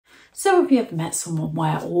So have you ever met someone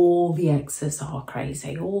where all the exes are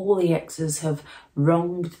crazy? All the exes have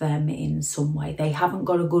wronged them in some way. They haven't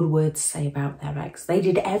got a good word to say about their ex. They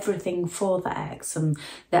did everything for the ex and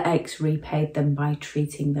the ex repaid them by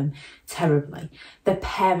treating them terribly. Their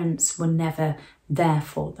parents were never there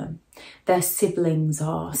for them. Their siblings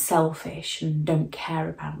are selfish and don't care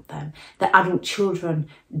about them. Their adult children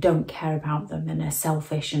don't care about them and are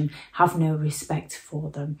selfish and have no respect for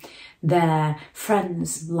them. Their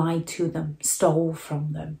friends lied to them, stole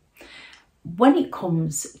from them. When it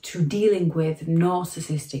comes to dealing with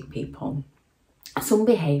narcissistic people, some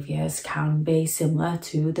behaviours can be similar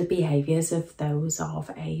to the behaviours of those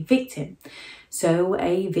of a victim. So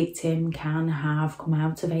a victim can have come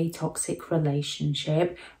out of a toxic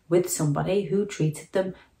relationship with somebody who treated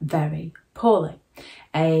them very poorly.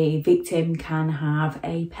 A victim can have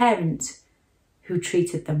a parent who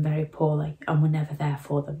treated them very poorly and were never there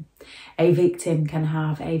for them. A victim can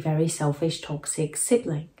have a very selfish, toxic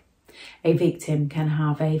sibling. A victim can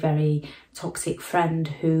have a very toxic friend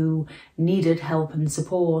who needed help and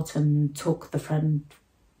support and took the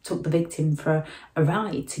victim for a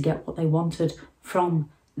ride to get what they wanted from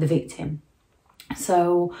the victim.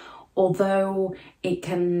 So although it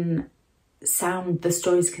can sound, the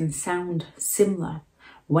stories can sound similar,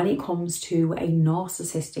 when it comes to a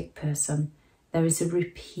narcissistic person, there is a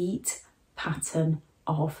repeat pattern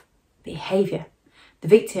of behaviour. The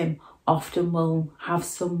victim often will have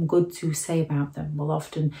some good to say about them, will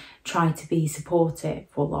often try to be supportive,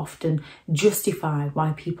 will often justify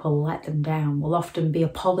why people let them down, will often be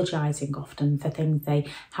apologising often for things they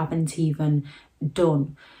haven't even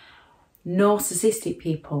done. Narcissistic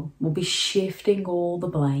people will be shifting all the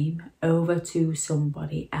blame over to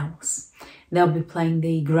somebody else. They'll be playing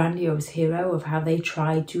the grandiose hero of how they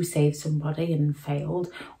tried to save somebody and failed,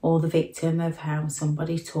 or the victim of how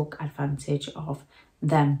somebody took advantage of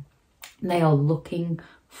them. They are looking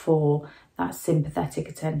for that sympathetic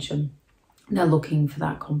attention. They're looking for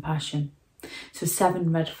that compassion. So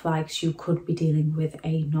 7 red flags you could be dealing with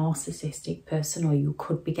a narcissistic person, or you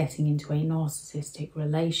could be getting into a narcissistic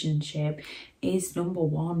relationship, is number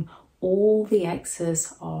 1, all the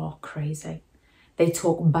exes are crazy. They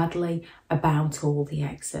talk badly about all the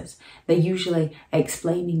exes. They're usually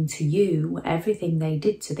explaining to you everything they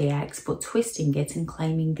did to the ex, but twisting it and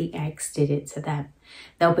claiming the ex did it to them.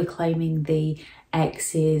 They'll be claiming the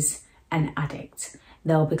ex is an addict.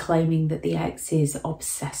 They'll be claiming that the ex is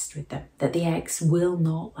obsessed with them, that the ex will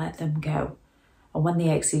not let them go. And when the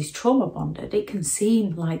ex is trauma bonded, it can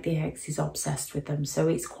seem like the ex is obsessed with them, so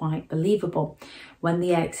it's quite believable. When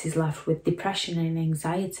the ex is left with depression and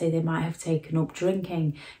anxiety, they might have taken up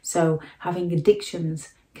drinking, so having addictions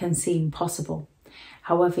can seem possible.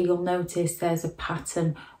 However, you'll notice there's a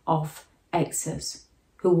pattern of exes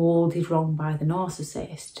who all did wrong by the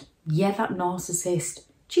narcissist. Yeah, that narcissist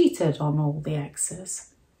cheated on all the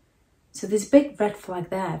exes. So there's a big red flag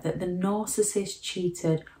there that the narcissist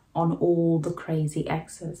cheated on all the crazy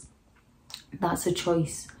exes. That's a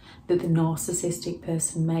choice that the narcissistic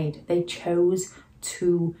person made. They chose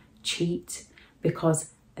to cheat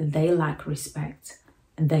because they lack respect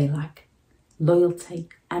and they lack loyalty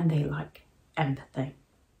and they lack empathy.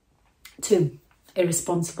 2,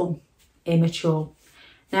 irresponsible, immature.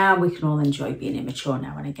 Now, we can all enjoy being immature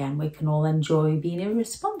now and again. We can all enjoy being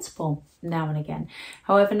irresponsible now and again.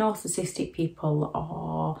 However, narcissistic people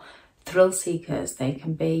are thrill seekers. They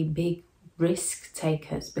can be big risk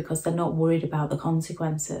takers because they're not worried about the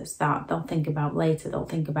consequences that they'll think about later. They'll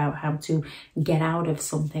think about how to get out of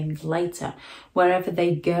something later. Wherever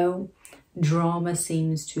they go, drama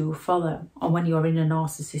seems to follow. And when you're in a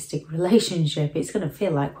narcissistic relationship, it's going to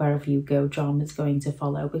feel like wherever you go, drama is going to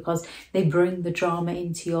follow because they bring the drama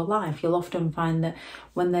into your life. You'll often find that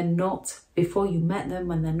when they're not, before you met them,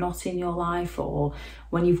 when they're not in your life or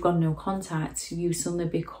when you've got no contact, you suddenly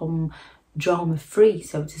become drama free,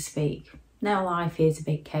 so to speak. Now, life is a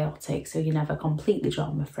bit chaotic, so you're never completely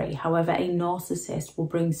drama free. However, a narcissist will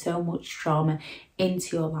bring so much drama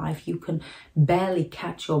into your life, you can barely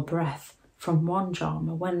catch your breath from one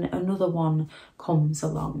drama when another one comes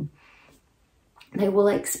along. They will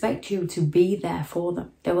expect you to be there for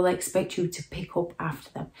them. They will expect you to pick up after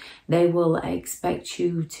them. They will expect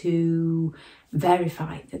you to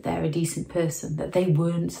verify that they're a decent person, that they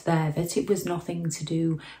weren't there, that it was nothing to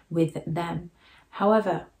do with them.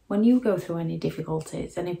 However, when you go through any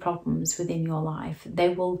difficulties, any problems within your life, they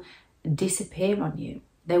will disappear on you.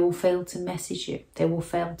 They will fail to message you. They will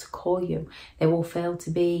fail to call you. They will fail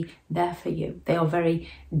to be there for you. They are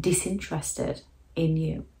very disinterested in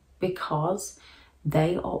you because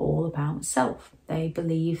they are all about self. They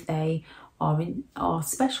believe they are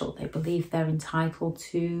special. They believe they're entitled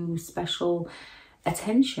to special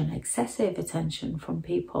attention, excessive attention from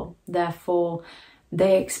people. Therefore,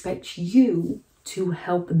 they expect you to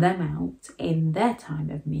help them out in their time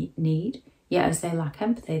of need. Yet as they lack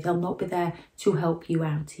empathy, they'll not be there to help you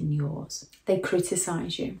out in yours. They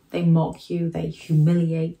criticize you, they mock you, they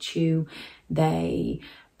humiliate you, they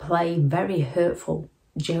play very hurtful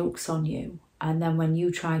jokes on you. And then when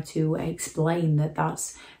you try to explain that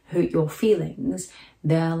that's hurt your feelings,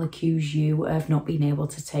 they'll accuse you of not being able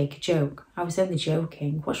to take a joke. I was only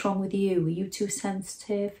joking. What's wrong with you? Are you too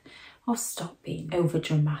sensitive? Oh, stop being over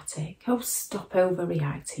dramatic. Oh, stop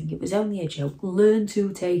overreacting. It was only a joke. Learn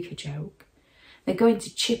to take a joke. They're going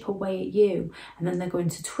to chip away at you, and then they're going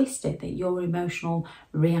to twist it that your emotional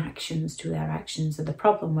reactions to their actions are the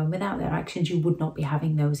problem, when without their actions you would not be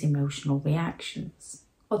having those emotional reactions.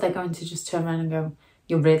 Or they're going to just turn around and go,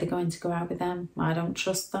 you're really going to go out with them? I don't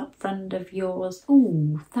trust that friend of yours.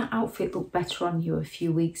 Oh, that outfit looked better on you a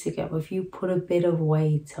few weeks ago. Have you put a bit of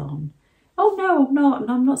weight on? Oh, no,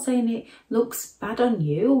 I'm not saying it looks bad on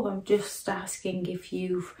you. I'm just asking if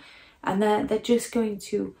you've... And they're just going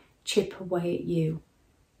to chip away at you.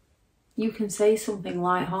 You can say something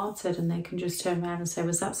light-hearted and they can just turn around and say,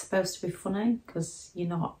 was that supposed to be funny? Because you're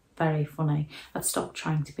not very funny. I'd stop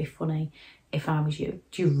trying to be funny if I was you.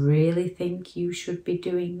 Do you really think you should be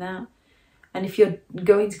doing that? And if you're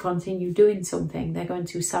going to continue doing something, they're going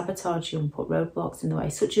to sabotage you and put roadblocks in the way,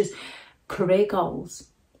 such as career goals.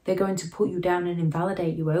 They're going to put you down and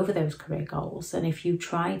invalidate you over those career goals. And if you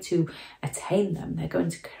try to attain them, they're going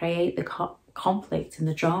to create the conflict and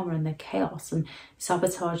the drama and the chaos and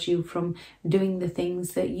sabotage you from doing the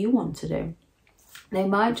things that you want to do. They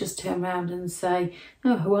might just turn around and say,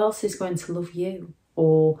 no, who else is going to love you?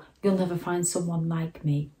 Or you'll never find someone like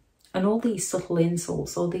me. And all these subtle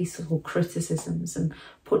insults, all these subtle criticisms and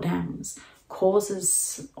put downs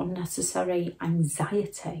causes unnecessary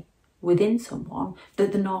anxiety within someone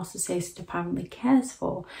that the narcissist apparently cares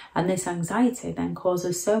for. And this anxiety then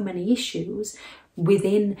causes so many issues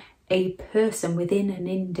within a person, within an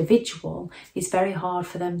individual. It's very hard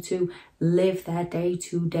for them to live their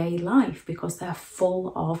day-to-day life because they're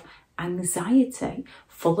full of anxiety,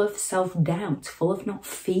 full of self-doubt, full of not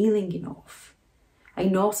feeling enough. A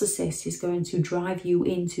narcissist is going to drive you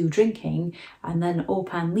into drinking and then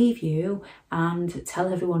up and leave you and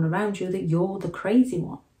tell everyone around you that you're the crazy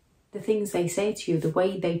one. The things they say to you, the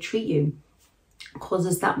way they treat you,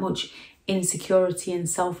 causes that much insecurity and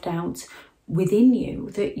self-doubt within you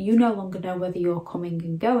that you no longer know whether you're coming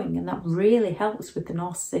and going. And that really helps with the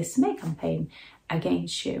narcissist smear campaign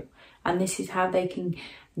against you. And this is how they can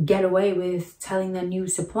get away with telling their new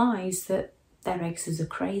supplies that their exes are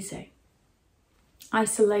crazy.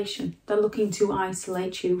 Isolation. They're looking to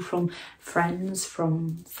isolate you from friends,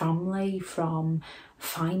 from family, from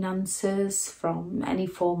finances, from any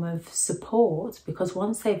form of support, because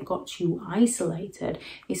once they've got you isolated,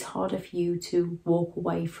 it's harder for you to walk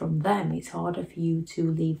away from them. It's harder for you to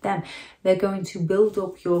leave them. They're going to build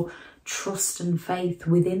up your trust and faith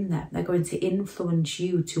within them. They're going to influence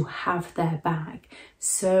you to have their back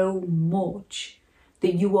so much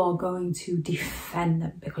that you are going to defend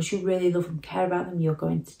them because you really love and care about them. You're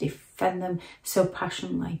going to defend them so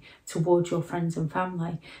passionately towards your friends and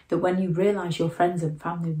family that when you realise your friends and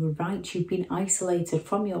family were right, you've been isolated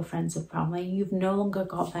from your friends and family, and you've no longer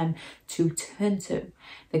got them to turn to.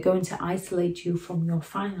 They're going to isolate you from your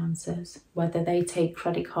finances, whether they take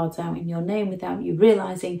credit cards out in your name without you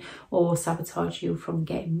realising, or sabotage you from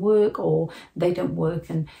getting work, or they don't work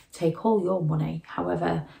and take all your money.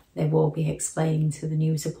 However, they will be explaining to the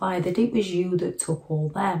new supplier that it was you that took all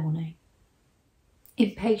their money.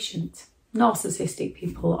 Impatient. Narcissistic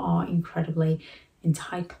people are incredibly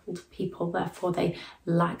entitled people, therefore they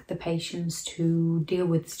lack the patience to deal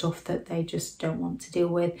with stuff that they just don't want to deal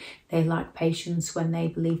with. They lack patience when they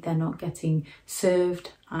believe they're not getting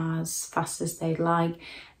served as fast as they'd like.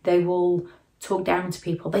 They will talk down to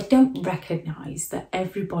people. They don't recognise that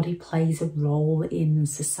everybody plays a role in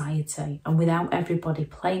society, and without everybody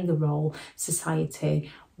playing a role,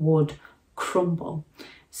 society would crumble.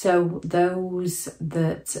 So those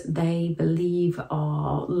that they believe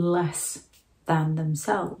are less than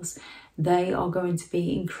themselves, they are going to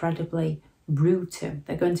be incredibly rude to.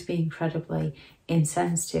 They're going to be incredibly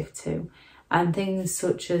insensitive to. And things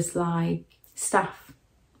such as like staff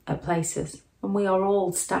at places, and we are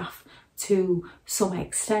all staff to some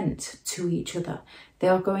extent to each other, they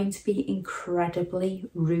are going to be incredibly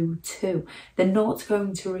rude too. They're not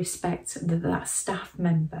going to respect that that staff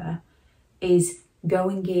member is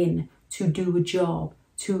going in to do a job,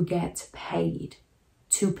 to get paid,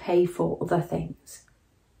 to pay for other things.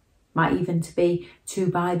 Might even be to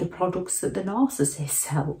buy the products that the narcissist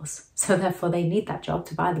sells. So therefore they need that job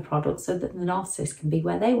to buy the products so that the narcissist can be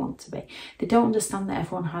where they want to be. They don't understand that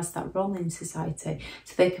everyone has that role in society.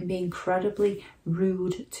 So they can be incredibly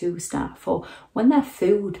rude to staff, or when their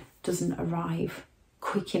food doesn't arrive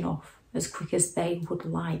quick enough, as quick as they would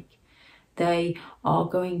like, they are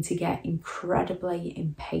going to get incredibly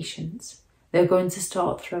impatient. They're going to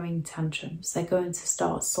start throwing tantrums. They're going to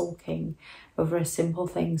start sulking over a simple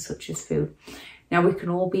thing such as food. Now, we can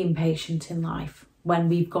all be impatient in life when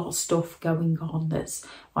we've got stuff going on that's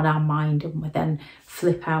on our mind, and we then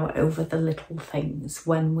flip out over the little things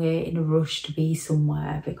when we're in a rush to be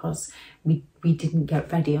somewhere because we didn't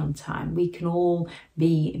get ready on time. We can all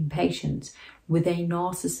be impatient. With a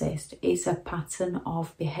narcissist, it's a pattern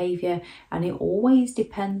of behaviour, and it always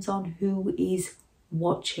depends on who is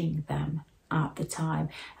watching them at the time,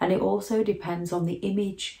 and it also depends on the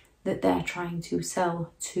image that they're trying to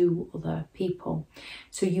sell to other people.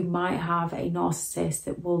 So you might have a narcissist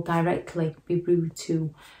that will directly be rude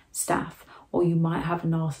to staff, or you might have a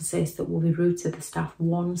narcissist that will be rude to the staff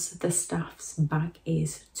once the staff's back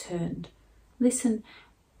is turned. Listen,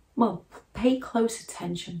 well, pay close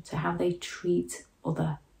attention to how they treat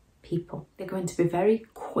other people. They're going to be very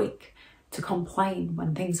quick to complain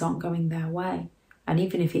when things aren't going their way. And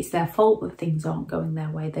even if it's their fault that things aren't going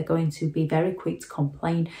their way, they're going to be very quick to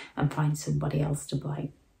complain and find somebody else to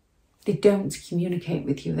blame. They don't communicate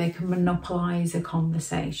with you. They can monopolise a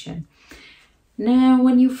conversation. Now,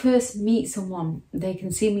 when you first meet someone, they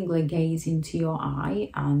can seemingly gaze into your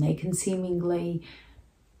eye, and they can seemingly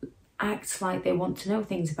act like they want to know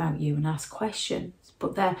things about you and ask questions.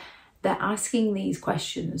 But they're asking these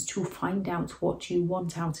questions to find out what you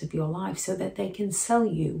want out of your life, so that they can sell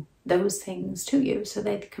you those things to you, so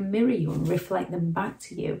they can mirror you and reflect them back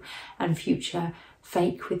to you and future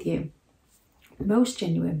fake with you. Most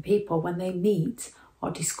genuine people, when they meet,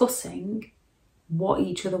 are discussing what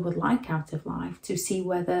each other would like out of life to see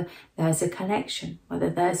whether there's a connection,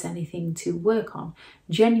 whether there's anything to work on.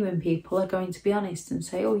 Genuine people are going to be honest and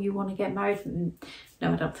say, oh, you want to get married?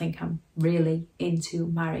 No, I don't think I'm really into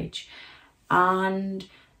marriage. And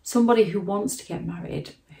somebody who wants to get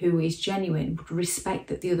married, who is genuine, would respect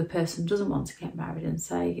that the other person doesn't want to get married and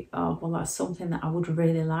say, oh, well, that's something that I would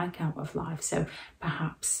really like out of life, so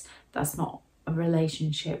perhaps that's not a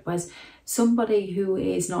relationship. Whereas somebody who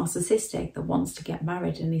is narcissistic that wants to get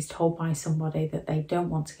married and is told by somebody that they don't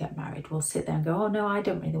want to get married will sit there and go, oh no, I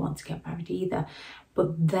don't really want to get married either.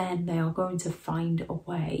 But then they are going to find a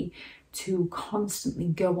way to constantly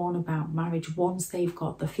go on about marriage once they've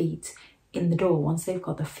got the feet in the door, once they've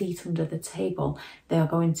got the feet under the table. They are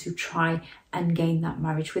going to try and gain that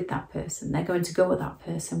marriage with that person. They're going to go with that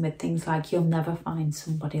person with things like, you'll never find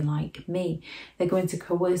somebody like me. They're going to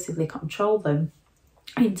coercively control them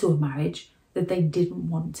into a marriage that they didn't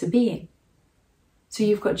want to be in. So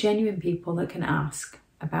you've got genuine people that can ask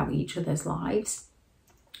about each other's lives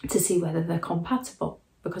to see whether they're compatible,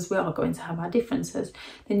 because we are going to have our differences.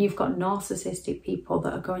 Then you've got narcissistic people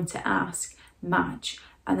that are going to ask, match,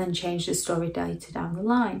 and then change the story later down the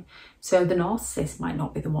line. So the narcissist might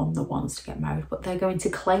not be the one that wants to get married, but they're going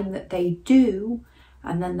to claim that they do,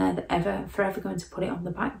 and then they're forever going to put it on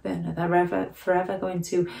the back burner. They're forever going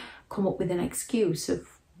to come up with an excuse of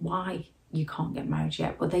why you can't get married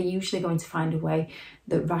yet, but they're usually going to find a way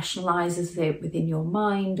that rationalises it within your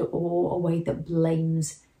mind, or a way that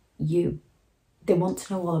blames you. They want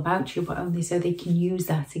to know all about you, but only so they can use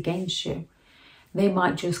that against you. They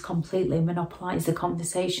might just completely monopolise the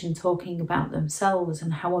conversation, talking about themselves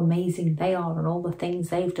and how amazing they are and all the things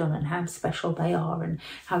they've done and how special they are and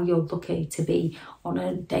how you're lucky to be on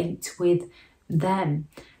a date with them.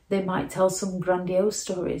 They might tell some grandiose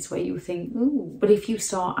stories where you think, ooh. But if you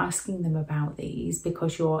start asking them about these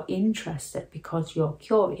because you're interested, because you're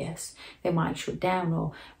curious, they might shut down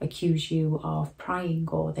or accuse you of prying,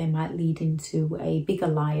 or they might lead into a bigger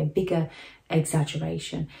lie, a bigger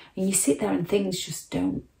exaggeration. And you sit there and things just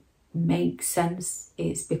don't make sense.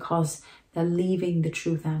 It's because they're leaving the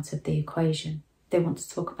truth out of the equation. They want to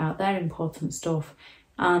talk about their important stuff,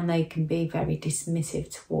 and they can be very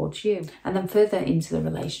dismissive towards you. And then further into the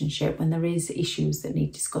relationship, when there is issues that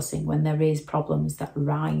need discussing, when there is problems that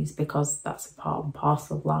arise, because that's a part and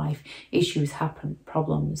parcel of life, issues happen,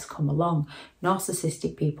 problems come along.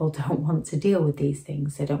 Narcissistic people don't want to deal with these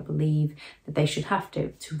things. They don't believe that they should have to.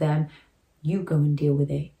 To them, you go and deal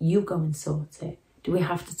with it. You go and sort it. Do we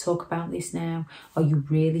have to talk about this now? Are you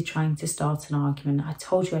really trying to start an argument? I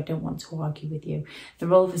told you I don't want to argue with you.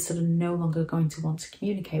 They're all of a sudden no longer going to want to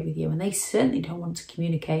communicate with you, and they certainly don't want to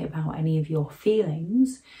communicate about any of your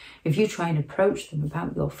feelings. If you try and approach them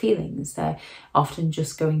about your feelings, they're often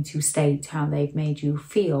just going to state how they've made you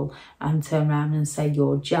feel and turn around and say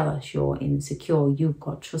you're jealous, you're insecure, you've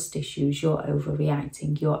got trust issues, you're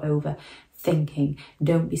overreacting, you're overthinking,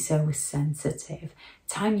 don't be so sensitive.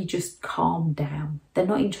 Time you just calm down. They're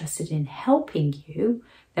not interested in helping you.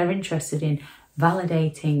 They're interested in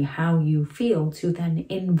validating how you feel to then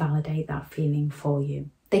invalidate that feeling for you.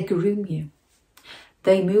 They groom you.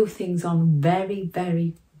 They move things on very,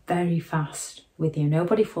 very, very fast with you.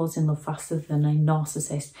 Nobody falls in love faster than a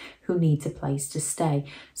narcissist who needs a place to stay.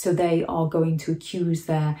 So they are going to accuse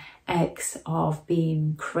their ex of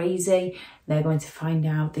being crazy. They're going to find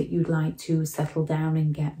out that you'd like to settle down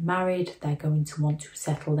and get married. They're going to want to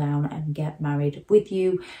settle down and get married with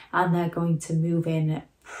you. And they're going to move in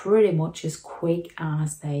pretty much as quick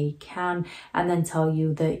as they can and then tell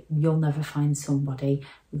you that you'll never find somebody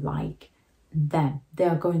like them. They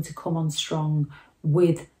are going to come on strong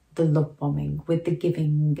with the love bombing, with the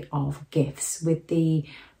giving of gifts, with the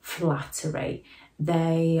flattery.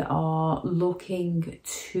 They are looking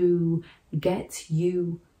to get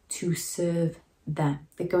you to serve them.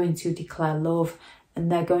 They're going to declare love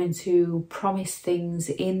and they're going to promise things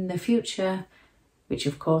in the future, which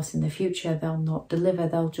of course in the future they'll not deliver.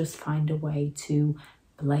 They'll just find a way to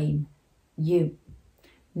blame you.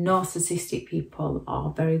 Narcissistic people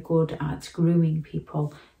are very good at grooming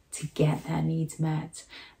people to get their needs met.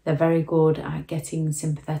 They're very good at getting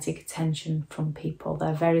sympathetic attention from people.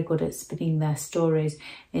 They're very good at spinning their stories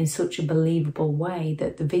in such a believable way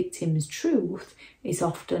that the victim's truth is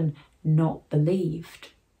often not believed.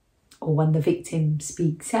 Or when the victim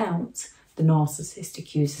speaks out, the narcissist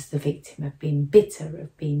accuses the victim of being bitter,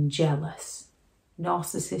 of being jealous.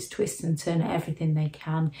 Narcissists twist and turn everything they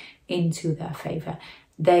can into their favour.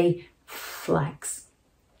 They flex.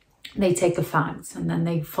 They take the facts and then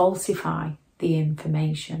they falsify the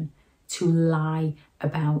information to lie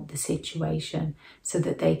about the situation so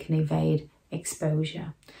that they can evade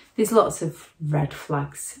exposure. There's lots of red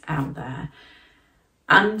flags out there,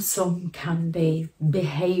 and some can be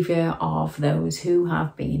behaviour of those who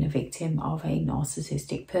have been a victim of a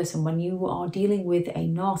narcissistic person. When you are dealing with a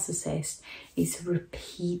narcissist, it's a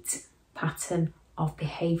repeat pattern of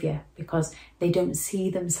behaviour because they don't see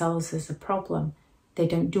themselves as a problem. They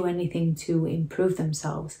don't do anything to improve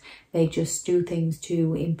themselves. They just do things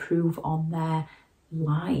to improve on their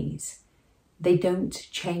lies. They don't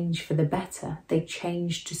change for the better. They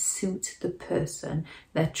change to suit the person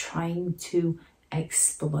they're trying to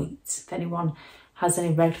exploit. If anyone has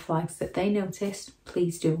any red flags that they noticed,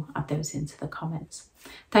 please do add those into the comments.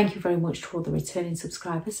 Thank you very much to all the returning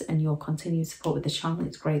subscribers and your continued support with the channel.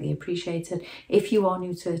 It's greatly appreciated. If you are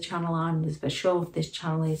new to the channel, I'm Elizabeth Shaw. This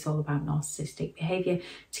channel is all about narcissistic behaviour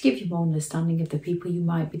to give you more understanding of the people you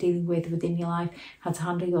might be dealing with within your life, how to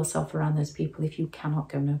handle yourself around those people if you cannot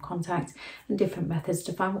go no contact, and different methods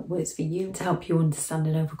to find what works for you to help you understand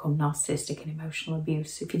and overcome narcissistic and emotional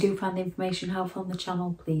abuse. If you do find the information helpful on the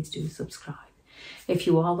channel, please do subscribe. If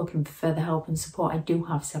you are looking for further help and support, I do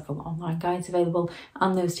have several online guides available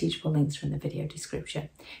and those teachable links are in the video description.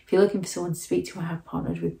 If you're looking for someone to speak to, I have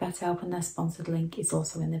partnered with BetterHelp and their sponsored link is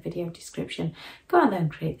also in the video description. Go out there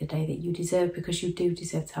and create the day that you deserve because you do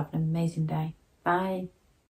deserve to have an amazing day. Bye.